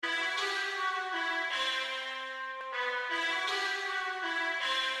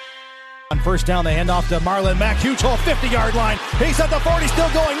On first down, they hand off to Marlon Mack. Huge hole, 50-yard line. He's at the 40,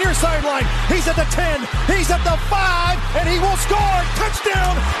 still going near sideline. He's at the 10. He's at the 5, and he will score.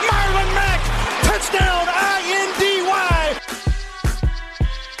 Touchdown, Marlon Mack. Touchdown, I-N-D-Y.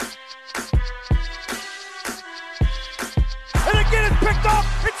 And again, it's picked off.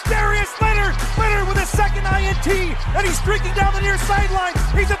 It's Darius Leonard. Leonard with a second INT, and he's streaking down the near sideline.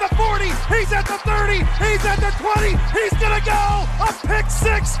 He's at the 40. He's at the 30. He's at the 20. He's going to go. A pick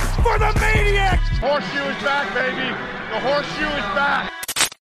six for the Maniac. Horseshoe is back, baby. The horseshoe is back.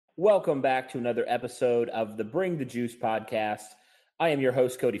 Welcome back to another episode of the Bring the Juice podcast. I am your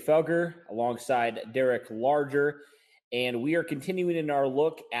host, Cody Felger, alongside Derek Larger, and we are continuing in our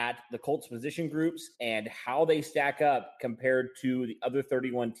look at the Colts position groups and how they stack up compared to the other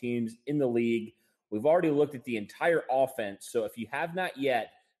 31 teams in the league. We've already looked at the entire offense, so if you have not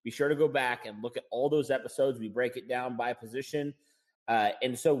yet, be sure to go back and look at all those episodes. We break it down by position.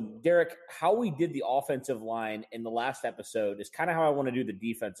 And so, Derek, how we did the offensive line in the last episode is kind of how I want to do the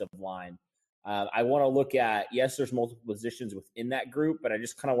defensive line. I want to look at, yes, there's multiple positions within that group, but I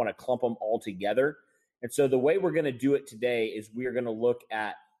just kind of want to clump them all together. And so the way we're going to do it today is we are going to look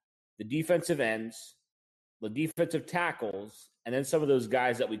at the defensive ends, the defensive tackles, and then some of those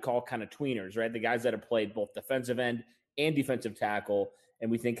guys that we call kind of tweeners, right? The guys that have played both defensive end and defensive tackle, and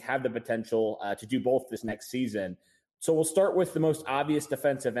we think have the potential to do both this next season. So we'll start with the most obvious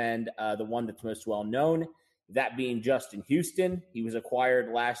defensive end, the one that's most well known, that being Justin Houston. He was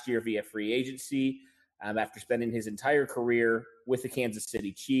acquired last year via free agency after spending his entire career with the Kansas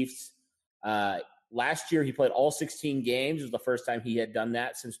City Chiefs. Last year, he played all 16 games. It was the first time he had done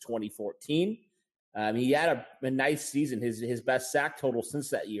that since 2014. He had a nice season, his best sack total since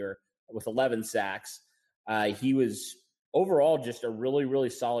that year with 11 sacks. He was overall just a really,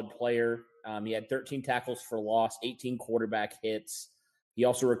 really solid player. He had 13 tackles for loss, 18 quarterback hits. He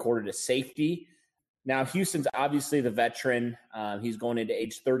also recorded a safety. Now, Houston's obviously the veteran. He's going into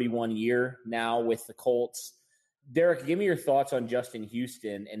age 31 year now with the Colts. Derek, give me your thoughts on Justin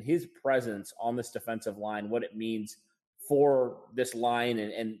Houston and his presence on this defensive line, what it means for this line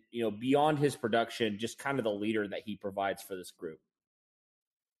and you know, beyond his production, just kind of the leader that he provides for this group.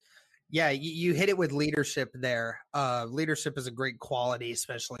 Yeah, you hit it with leadership there. Leadership is a great quality,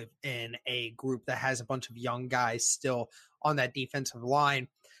 especially in a group that has a bunch of young guys still on that defensive line.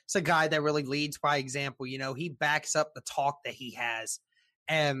 It's a guy that really leads by example. You know, he backs up the talk that he has.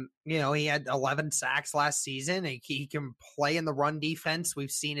 And, you know, he had 11 sacks last season. He can play in the run defense.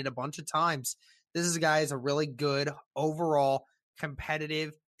 We've seen it a bunch of times. This is a guy who's a really good overall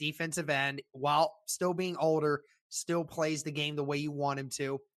competitive defensive end while still being older, still plays the game the way you want him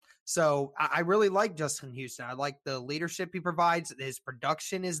to. So I really like Justin Houston. I like the leadership he provides. His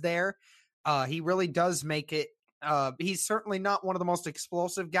production is there. He really does make it. He's certainly not one of the most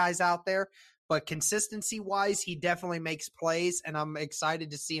explosive guys out there, but consistency-wise, he definitely makes plays, and I'm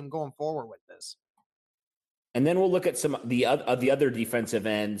excited to see him going forward with this. And then we'll look at some of the other defensive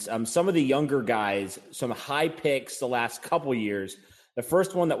ends. Some of the younger guys, some high picks the last couple years. The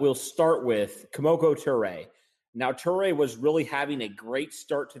first one that we'll start with, Kemoko Turay. Now, Turay was really having a great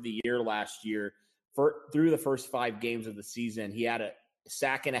start to the year last year. Through the first 5 games of the season, he had a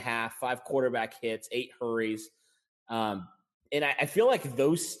sack and a half, 5 quarterback hits, 8 hurries. And I feel like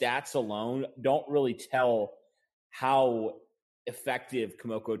those stats alone don't really tell how effective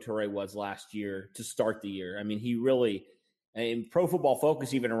Kemoko Turay was last year to start the year. I mean, he really, and Pro Football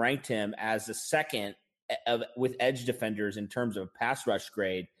Focus even ranked him as the second with edge defenders in terms of pass rush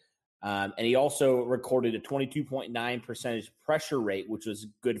grade. And he also recorded a 22.9% pressure rate, which was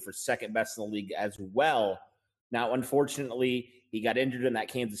good for second best in the league as well. Now, unfortunately, he got injured in that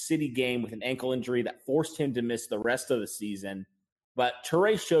Kansas City game with an ankle injury that forced him to miss the rest of the season. But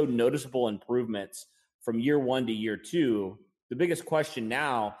Turay showed noticeable improvements from year 1 to year 2. The biggest question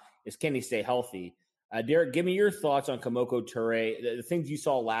now is, can he stay healthy? Derek, give me your thoughts on Kemoko Turay, the things you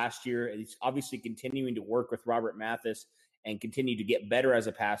saw last year. He's obviously continuing to work with Robert Mathis and continue to get better as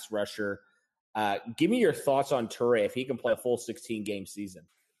a pass rusher. Give me your thoughts on Turay if he can play a full 16-game season.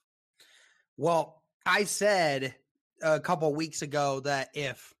 Well, I said a couple of weeks ago that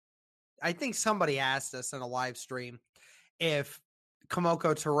I think somebody asked us in a live stream if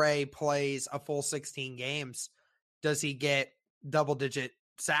Kemoko Turay plays a full 16 games, does he get double-digit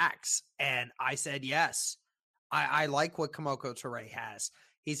sacks? And I said yes. I like what Kemoko Turay has.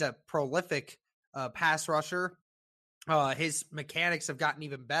 He's a prolific pass rusher. His mechanics have gotten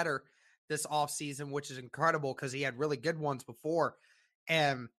even better this offseason, which is incredible because he had really good ones before.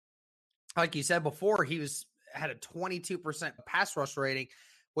 And like you said before, he had a 22% pass rush rating,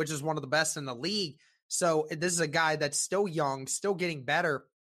 which is one of the best in the league. So this is a guy that's still young, still getting better.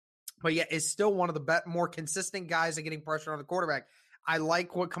 but yeah, is still one of the more consistent guys at getting pressure on the quarterback. I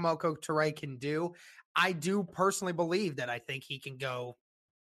like what Kemoko Turay can do. I do personally believe that I think he can go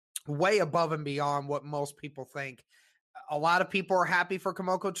way above and beyond what most people think. A lot of people are happy for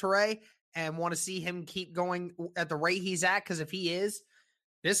Kemoko Turay and want to see him keep going at the rate he's at, because if he is,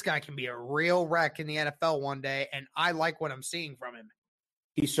 this guy can be a real wreck in the NFL one day, and I like what I'm seeing from him.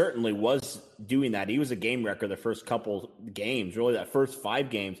 He certainly was doing that. He was a game wrecker the first couple games, really that first 5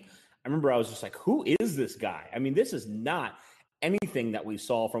 games. I remember I was just like, who is this guy? I mean, this is not anything that we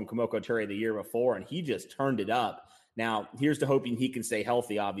saw from Kemoko Turay the year before, and he just turned it up. Now, here's to hoping he can stay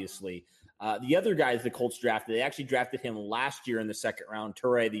healthy, obviously. The other guys the Colts drafted, they actually drafted him last year in the second round,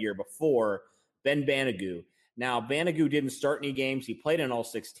 Turay the year before, Ben Banogu. Now, Banogu didn't start any games. He played in all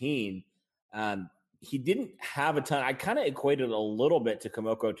 16. He didn't have a ton. I kind of equated a little bit to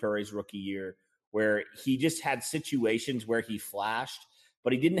Kemoko Turay's rookie year, where he just had situations where he flashed,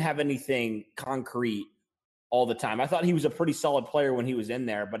 but he didn't have anything concrete all the time. I thought he was a pretty solid player when he was in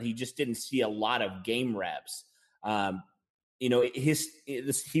there, but he just didn't see a lot of game reps.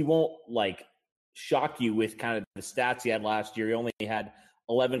 He won't like shock you with kind of the stats he had last year. He only had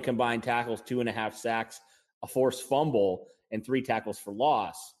 11 combined tackles, 2.5 sacks, a forced fumble, and 3 tackles for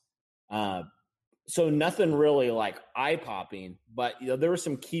loss. So nothing really like eye-popping, but there were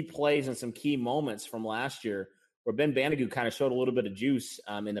some key plays and some key moments from last year where Ben Banogu kind of showed a little bit of juice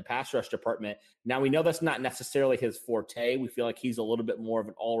in the pass rush department. Now, we know that's not necessarily his forte. We feel like he's a little bit more of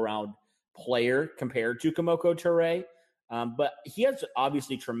an all-around player compared to Kemoko Turay, but he has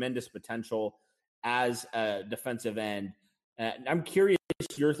obviously tremendous potential as a defensive end. I'm curious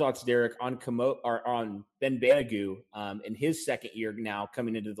your thoughts, Derek, on on Ben Banogu in his second year now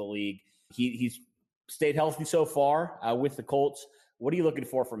coming into the league. He's stayed healthy so far with the Colts. What are you looking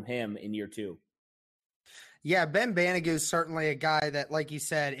for from him in year 2? Yeah, Ben Banogu is certainly a guy that, like you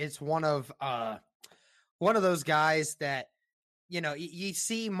said, it's one of those guys that, you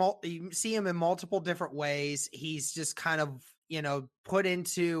see him in multiple different ways. He's just kind of, put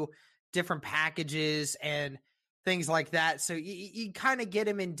into different packages and things like that. So you kind of get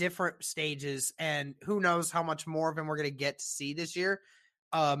him in different stages, and who knows how much more of him we're going to get to see this year.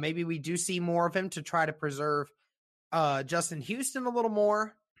 Maybe we do see more of him to try to preserve Justin Houston a little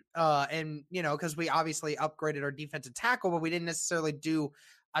more. And, because we obviously upgraded our defensive tackle, but we didn't necessarily do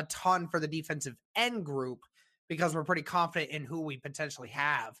a ton for the defensive end group because we're pretty confident in who we potentially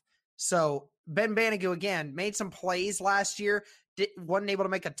have. So Ben Banogu, again, made some plays last year. Wasn't able to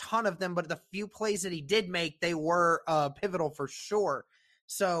make a ton of them, but the few plays that he did make, they were pivotal for sure.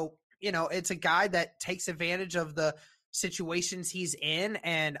 So, it's a guy that takes advantage of the situations he's in,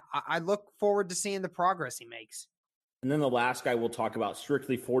 and I look forward to seeing the progress he makes. And then the last guy we'll talk about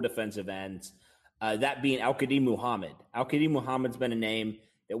strictly for defensive ends, that being Al-Quadin Muhammad. Al-Quadin Muhammad's been a name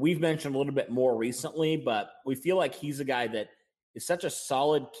that we've mentioned a little bit more recently, but we feel like he's a guy that is such a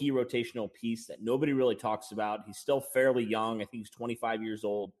solid key rotational piece that nobody really talks about. He's still fairly young. I think he's 25 years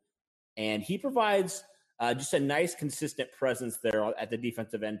old. And he provides just a nice, consistent presence there at the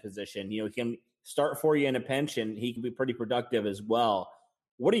defensive end position. He can start for you in a pinch, and he can be pretty productive as well.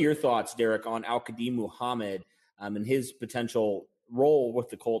 What are your thoughts, Derek, on Al-Quadin Muhammad and his potential role with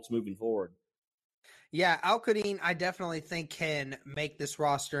the Colts moving forward? Yeah, Al-Quadin, I definitely think can make this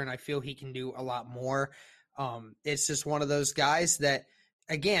roster, and I feel he can do a lot more. It's just one of those guys that,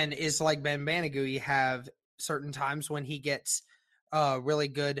 again, is like Ben Banogu. You have certain times when he gets really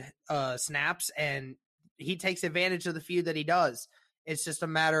good snaps, and he takes advantage of the few that he does. It's just a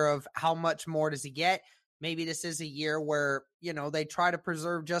matter of how much more does he get. Maybe this is a year where, they try to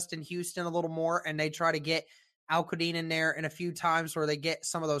preserve Justin Houston a little more, and they try to get Al-Quadin in there in a few times where they get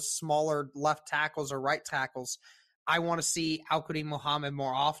some of those smaller left tackles or right tackles. I want to see Al-Quadin Muhammad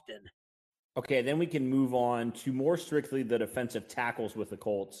more often. Okay, then we can move on to more strictly the defensive tackles with the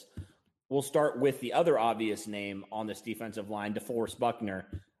Colts. We'll start with the other obvious name on this defensive line, DeForest Buckner,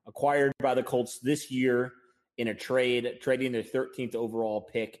 acquired by the Colts this year in a trading their 13th overall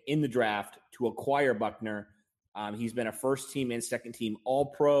pick in the draft to acquire Buckner. He's been a first-team and second-team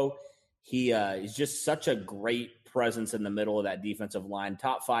All-Pro. He is just such a great presence in the middle of that defensive line,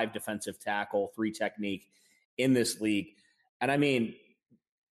 top 5 defensive tackle, 3 technique in this league. And I mean,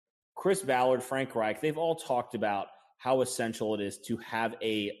 Chris Ballard, Frank Reich, they've all talked about how essential it is to have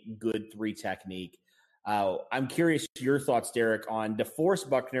a good 3 technique. I'm curious your thoughts, Derek, on DeForest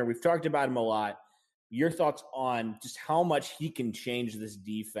Buckner. We've talked about him a lot. Your thoughts on just how much he can change this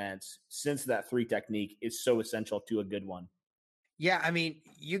defense since that 3 technique is so essential to a good one. Yeah, I mean,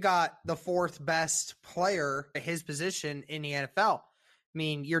 you got the 4th best player at his position in the NFL. I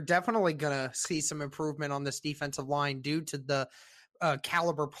mean, you're definitely going to see some improvement on this defensive line due to the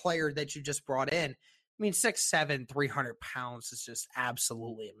caliber player that you just brought in. I mean, 6'7", 300 pounds is just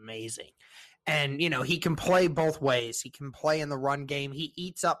absolutely amazing. And, he can play both ways. He can play in the run game. He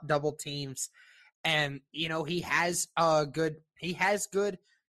eats up double teams. And, he has good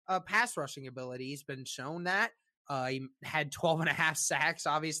pass rushing ability. He's been shown that. He had 12.5 sacks,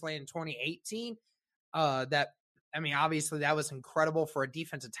 obviously, in 2018. Obviously that was incredible for a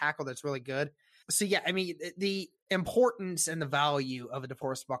defensive tackle that's really good. So, yeah, the importance and the value of a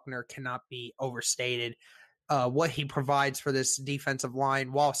DeForest Buckner cannot be overstated. What he provides for this defensive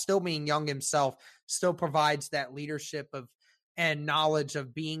line, while still being young himself, still provides that leadership and knowledge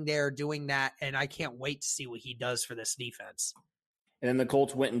of being there, doing that, and I can't wait to see what he does for this defense. And then the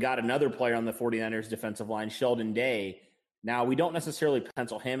Colts went and got another player on the 49ers defensive line, Sheldon Day. Now, we don't necessarily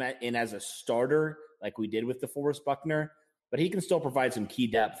pencil him in as a starter like we did with DeForest Buckner, but he can still provide some key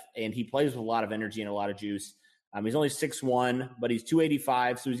depth, and he plays with a lot of energy and a lot of juice. He's only 6'1", but he's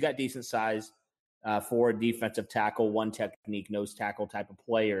 285, so he's got decent size for a defensive tackle, one technique, nose tackle type of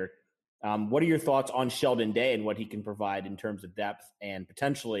player. What are your thoughts on Sheldon Day and what he can provide in terms of depth and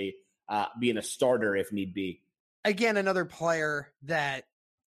potentially being a starter if need be? Again, another player that,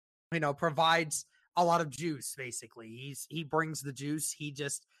 provides a lot of juice, basically. He brings the juice. He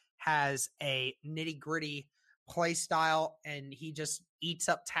just has a nitty-gritty play style, and he just eats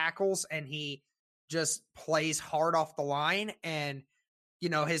up tackles, and he just plays hard off the line. And,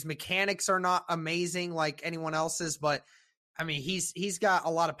 his mechanics are not amazing like anyone else's, but he's got a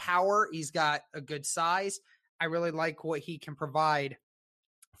lot of power. He's got a good size. I really like what he can provide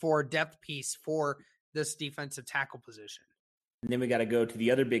for a depth piece for this defensive tackle position. And then we got to go to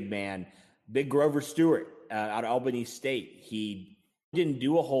the other big man, Big Grover Stewart out of Albany State. He didn't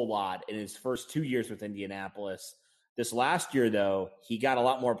do a whole lot in his first 2 years with Indianapolis. This last year, though, he got a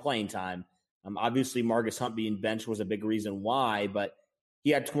lot more playing time. Obviously, Margus Hunt being benched was a big reason why, but he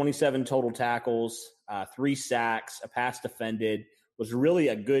had 27 total tackles, 3 sacks, a pass defended, was really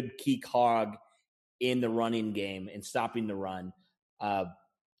a good key cog in the running game and stopping the run.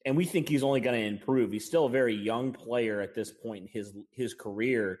 And we think he's only going to improve. He's still a very young player at this point in his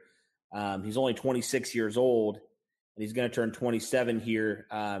career. He's only 26 years old, and he's going to turn 27 here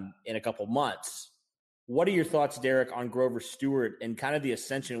in a couple months. What are your thoughts, Derek, on Grover Stewart and kind of the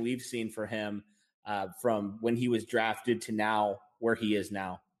ascension we've seen for him from when he was drafted to now where he is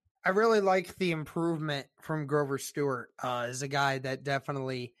now? I really like the improvement from Grover Stewart as a guy that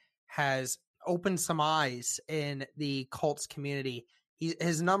definitely has opened some eyes in the Colts community.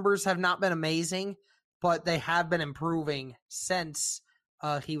 His numbers have not been amazing, but they have been improving since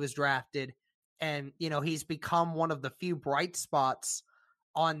he was drafted. And, he's become one of the few bright spots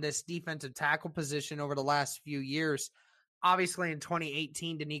on this defensive tackle position over the last few years. Obviously, in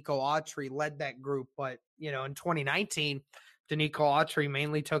 2018, Danico Autry led that group. But, in 2019, Danico Autry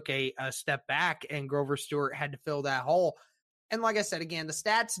mainly took a step back, and Grover Stewart had to fill that hole. And like I said, again, the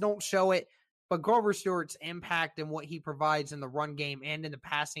stats don't show it, but Grover Stewart's impact and what he provides in the run game and in the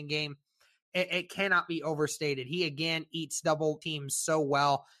passing game, it cannot be overstated. He, again, eats double teams so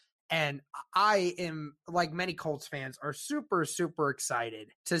well. And I am, like many Colts fans, are super, super excited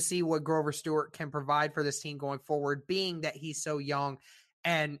to see what Grover Stewart can provide for this team going forward, being that he's so young.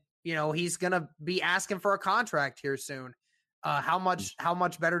 And, he's going to be asking for a contract here soon. How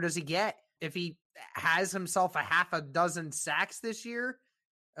much better does he get? If he has himself a half a dozen sacks this year,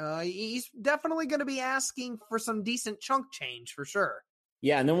 he's definitely going to be asking for some decent chunk change for sure.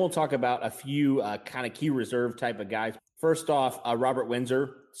 Yeah, and then we'll talk about a few kind of key reserve type of guys. First off, Robert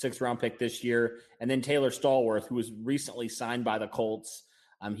Windsor, 6th-round pick this year, and then Taylor Stallworth, who was recently signed by the Colts.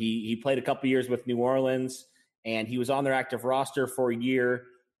 He played a couple years with New Orleans, and he was on their active roster for a year,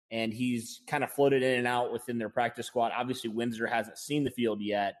 and he's kind of floated in and out within their practice squad. Obviously, Windsor hasn't seen the field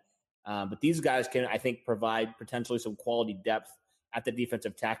yet, but these guys can, I think, provide potentially some quality depth at the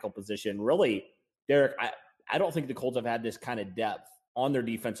defensive tackle position. Really, Derek, I don't think the Colts have had this kind of depth on their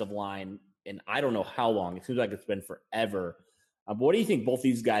defensive line, and I don't know how long. It seems like it's been forever. But what do you think both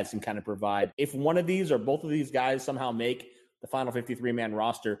these guys can kind of provide? If one of these or both of these guys somehow make the final 53-man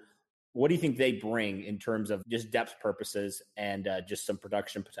roster, what do you think they bring in terms of just depth purposes and just some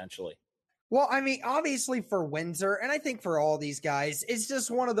production potentially? Well, obviously for Windsor, and I think for all these guys, it's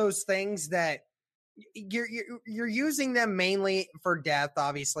just one of those things that you're using them mainly for depth,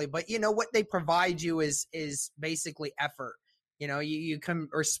 obviously, but what they provide you is basically effort. You can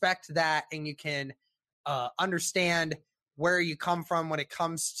respect that, and you can understand where you come from when it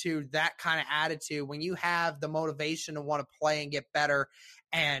comes to that kind of attitude. When you have the motivation to want to play and get better,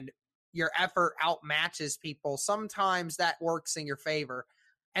 and your effort outmatches people, sometimes that works in your favor.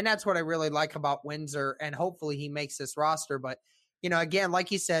 And that's what I really like about Windsor, and hopefully he makes this roster. But again,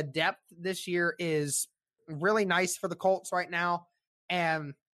 like you said, depth this year is really nice for the Colts right now.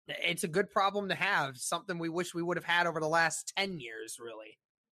 And it's a good problem to have, something we wish we would have had over the last 10 years, really.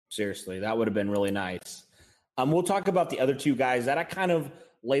 Seriously, that would have been really nice. We'll talk about the other two guys that I kind of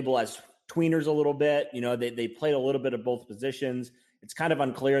label as tweeners a little bit. They played a little bit of both positions. It's kind of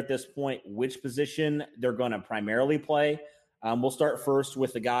unclear at this point which position they're going to primarily play. We'll start first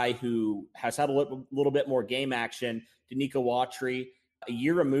with the guy who has had a little bit more game action, Denico Autry, a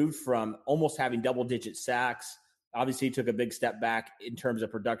year removed from almost having double-digit sacks. Obviously, he took a big step back in terms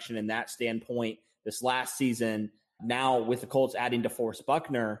of production in that standpoint this last season. Now, with the Colts adding DeForest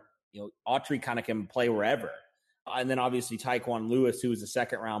Buckner, Autry kind of can play wherever. And then obviously Tyquan Lewis, who was a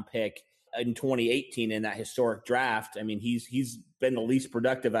second-round pick in 2018 in that historic draft. I mean, he's been the least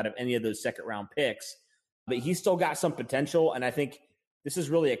productive out of any of those second-round picks. But he's still got some potential, and I think this is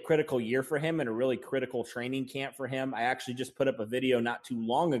really a critical year for him and a really critical training camp for him. I actually just put up a video not too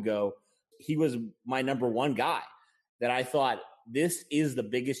long ago. He was my number one guy that I thought this is the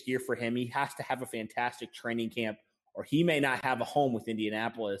biggest year for him. He has to have a fantastic training camp, or he may not have a home with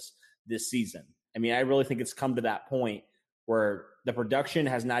Indianapolis this season. I mean, I really think it's come to that point where the production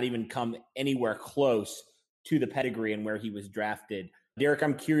has not even come anywhere close to the pedigree and where he was drafted. Derek,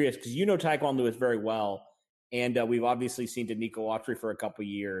 I'm curious because you know Tyquan Lewis very well, and we've obviously seen Denico Autry for a couple of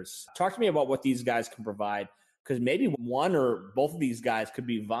years. Talk to me about what these guys can provide, because maybe one or both of these guys could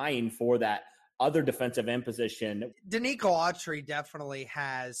be vying for that other defensive end position. Denico Autry definitely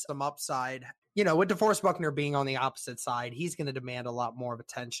has some upside. With DeForest Buckner being on the opposite side, he's going to demand a lot more of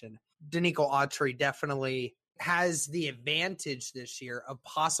attention. Denico Autry definitely has the advantage this year of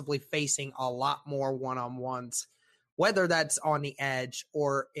possibly facing a lot more one-on-ones, whether that's on the edge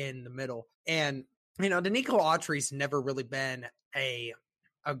or in the middle. And, Denico Autry's never really been a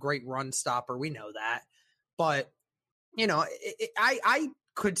great run stopper. We know that. But, I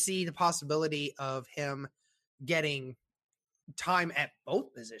could see the possibility of him getting time at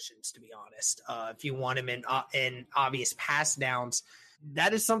both positions, to be honest. If you want him in obvious pass downs,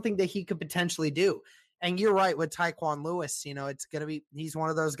 that is something that he could potentially do. And you're right with Tyquan Lewis. He's one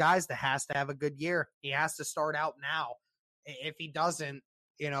of those guys that has to have a good year. He has to start out now. If he doesn't,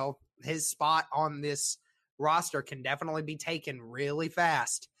 his spot on this roster can definitely be taken really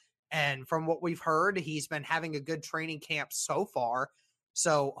fast. And from what we've heard, he's been having a good training camp so far.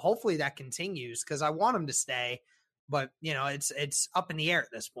 So hopefully that continues, because I want him to stay. But, it's up in the air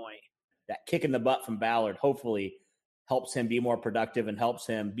at this point. That kick in the butt from Ballard hopefully helps him be more productive and helps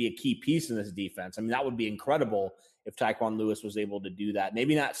him be a key piece in this defense. I mean, that would be incredible if Tyquan Lewis was able to do that.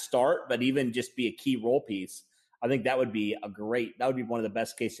 Maybe not start, but even just be a key role piece. I think that would be one of the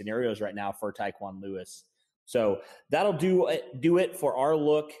best case scenarios right now for Tyquan Lewis. So that'll do it for our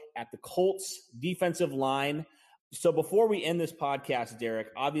look at the Colts defensive line. So before we end this podcast, Derek,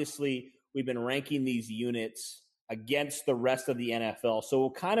 obviously we've been ranking these units against the rest of the NFL. So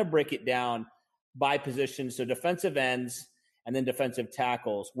we'll kind of break it down by position. So defensive ends and then defensive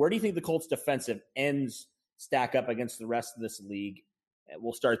tackles. Where do you think the Colts defensive ends stack up against the rest of this league?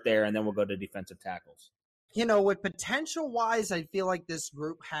 We'll start there, and then we'll go to defensive tackles. With potential-wise, I feel like this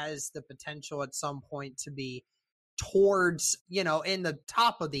group has the potential at some point to be towards, in the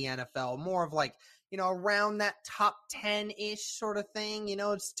top of the NFL, more of like, around that top 10-ish sort of thing.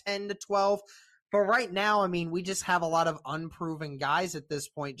 It's 10 to 12. But right now, I mean, we just have a lot of unproven guys at this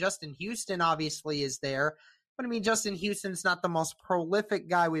point. Justin Houston obviously is there. But, I mean, Justin Houston's not the most prolific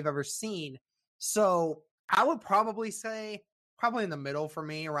guy we've ever seen. So I would probably say in the middle for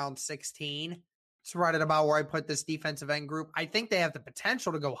me, around 16. It's right at about where I put this defensive end group. I think they have the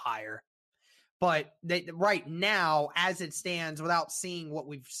potential to go higher. But right now, as it stands, without seeing what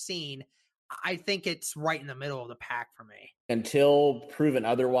we've seen, I think it's right in the middle of the pack for me. Until proven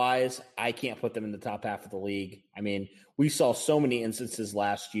otherwise, I can't put them in the top half of the league. I mean, we saw so many instances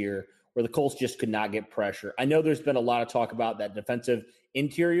last year where the Colts just could not get pressure. I know there's been a lot of talk about that defensive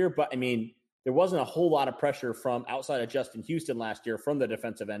interior, but I mean, there wasn't a whole lot of pressure from outside of Justin Houston last year from the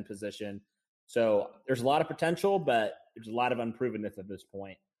defensive end position. So there's a lot of potential, but there's a lot of unprovenness at this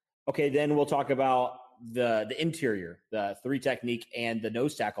point. Okay, then we'll talk about the interior, the three technique and the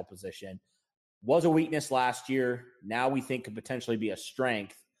nose tackle position. Was a weakness last year. Now we think could potentially be a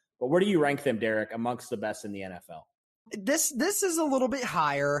strength. But where do you rank them, Derek, amongst the best in the NFL? This is a little bit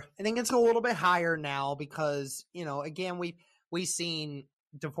higher. I think it's a little bit higher now because, again, we seen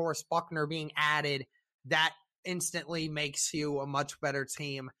DeForest Buckner being added. That instantly makes you a much better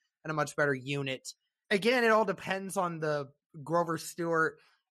team and a much better unit. Again, it all depends on the Grover Stewart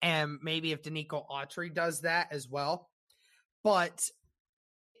and maybe if Denico Autry does that as well. But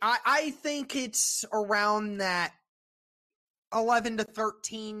I think it's around that 11 to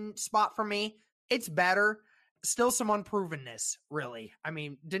 13 spot for me. It's better. Still some unprovenness, really. I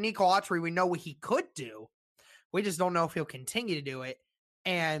mean, Danico Autry, we know what he could do. We just don't know if he'll continue to do it.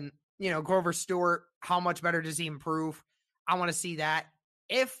 And, Grover Stewart, how much better does he improve? I want to see that.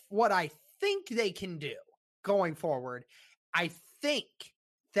 If what I think they can do going forward, I think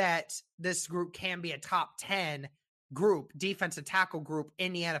that this group can be a top 10 group, defensive tackle group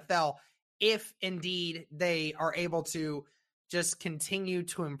in the NFL, if indeed they are able to just continue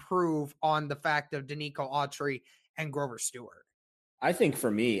to improve on the fact of Danico Autry and Grover Stewart. I think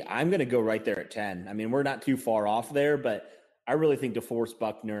for me, I'm going to go right there at 10. I mean, we're not too far off there, but I really think DeForest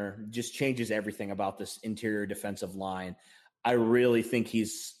Buckner just changes everything about this interior defensive line. I really think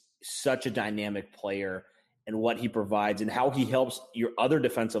he's such a dynamic player and what he provides and how he helps your other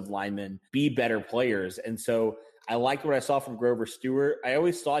defensive linemen be better players. And so I liked what I saw from Grover Stewart. I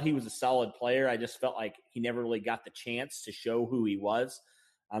always thought he was a solid player. I just felt like he never really got the chance to show who he was.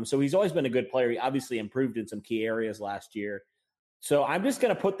 So he's always been a good player. He obviously improved in some key areas last year. So I'm just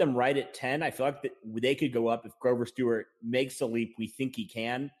going to put them right at 10. I feel like that they could go up if Grover Stewart makes the leap we think he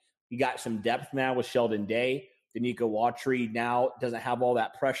can. We got some depth now with Sheldon Day. Danico Autry now doesn't have all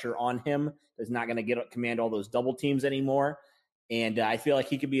that pressure on him. Is not going to command all those double teams anymore. And I feel like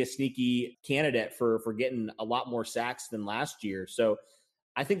he could be a sneaky candidate for getting a lot more sacks than last year. So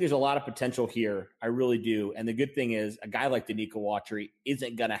I think there's a lot of potential here. I really do. And the good thing is a guy like Danico Autry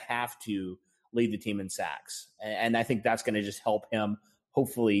isn't going to have to lead the team in sacks. And I think that's going to just help him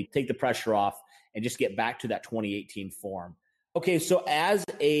hopefully take the pressure off and just get back to that 2018 form. Okay, so as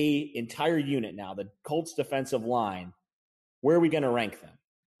a entire unit now, the Colts defensive line, where are we going to rank them?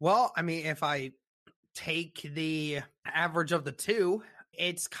 Well, I mean, if I take the average of the two,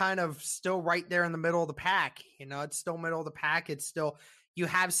 it's kind of still right there in the middle of the pack. It's still middle of the pack. It's still, you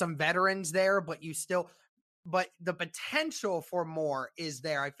have some veterans there, but the potential for more is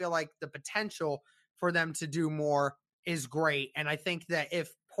there. I feel like the potential for them to do more is great. And I think that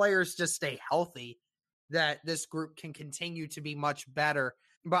if players just stay healthy, that this group can continue to be much better.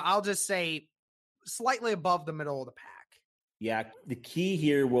 But I'll just say slightly above the middle of the pack. Yeah, the key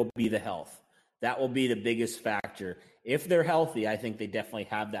here will be the health. That will be the biggest factor. If they're healthy, I think they definitely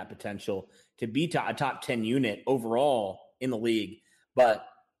have that potential to be a top 10 unit overall in the league. But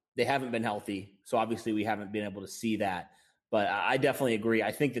they haven't been healthy, so obviously we haven't been able to see that. But I definitely agree.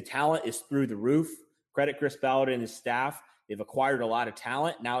 I think the talent is through the roof. Credit Chris Ballard and his staff. They've acquired a lot of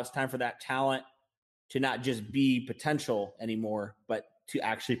talent. Now it's time for that talent to not just be potential anymore, but to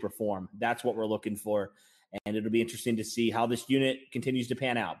actually perform. That's what we're looking for. And it'll be interesting to see how this unit continues to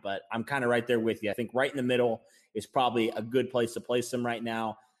pan out. But I'm kind of right there with you. I think right in the middle is probably a good place to place them right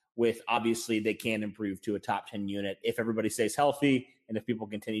now, with obviously they can improve to a top 10 unit if everybody stays healthy and if people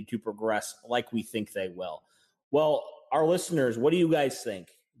continue to progress like we think they will. Well, our listeners, what do you guys think?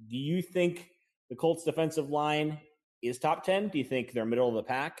 Do you think the Colts defensive line is top 10? Do you think they're middle of the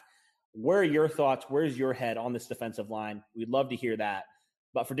pack? Where are your thoughts? Where's your head on this defensive line? We'd love to hear that.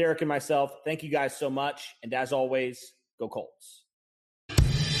 But for Derek and myself, thank you guys so much. And as always, go Colts.